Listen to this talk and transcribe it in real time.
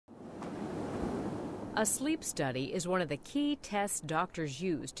A sleep study is one of the key tests doctors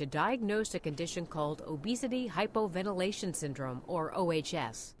use to diagnose a condition called obesity hypoventilation syndrome, or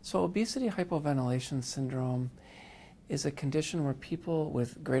OHS. So obesity hypoventilation syndrome is a condition where people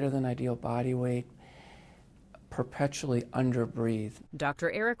with greater than ideal body weight perpetually underbreathe. Dr.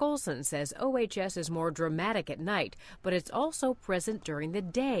 Eric Olson says OHS is more dramatic at night, but it's also present during the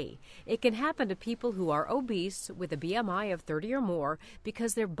day. It can happen to people who are obese with a BMI of 30 or more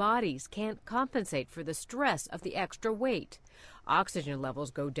because their bodies can't compensate for the stress of the extra weight. Oxygen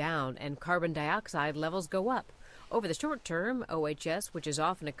levels go down and carbon dioxide levels go up. Over the short term, OHS, which is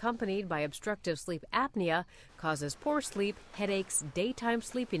often accompanied by obstructive sleep apnea, causes poor sleep, headaches, daytime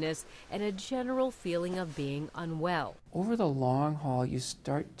sleepiness, and a general feeling of being unwell. Over the long haul, you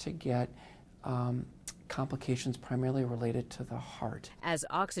start to get complications primarily related to the heart. As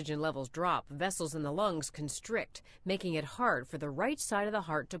oxygen levels drop, vessels in the lungs constrict, making it hard for the right side of the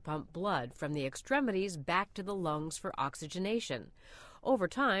heart to pump blood from the extremities back to the lungs for oxygenation. Over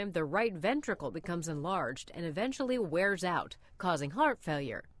time, the right ventricle becomes enlarged and eventually wears out, causing heart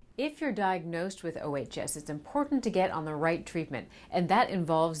failure. If you're diagnosed with OHS, it's important to get on the right treatment, and that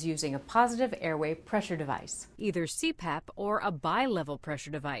involves using a positive airway pressure device, either c-pap or a bi-level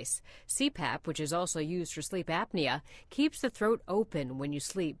pressure device. c-pap, which is also used for sleep apnea, keeps the throat open when you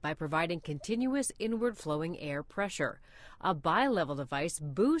sleep by providing continuous inward flowing air pressure. A bi-level device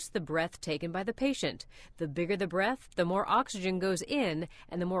boosts the breath taken by the patient. The bigger the breath, the more oxygen goes in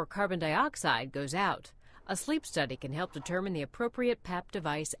and the more carbon dioxide goes out. A sleep study can help determine the appropriate PAP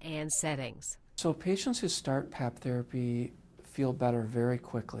device and settings. So patients who start PAP therapy feel better very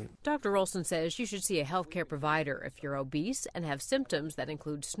quickly. Dr. Olson says you should see a healthcare provider if you're obese and have symptoms that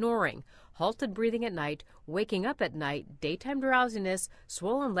include snoring, halted breathing at night, waking up at night, daytime drowsiness,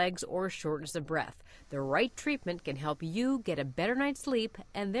 swollen legs, or shortness of breath. The right treatment can help you get a better night's sleep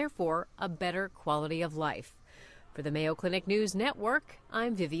and therefore a better quality of life. For the Mayo Clinic News Network,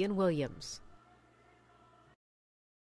 I'm Vivian Williams.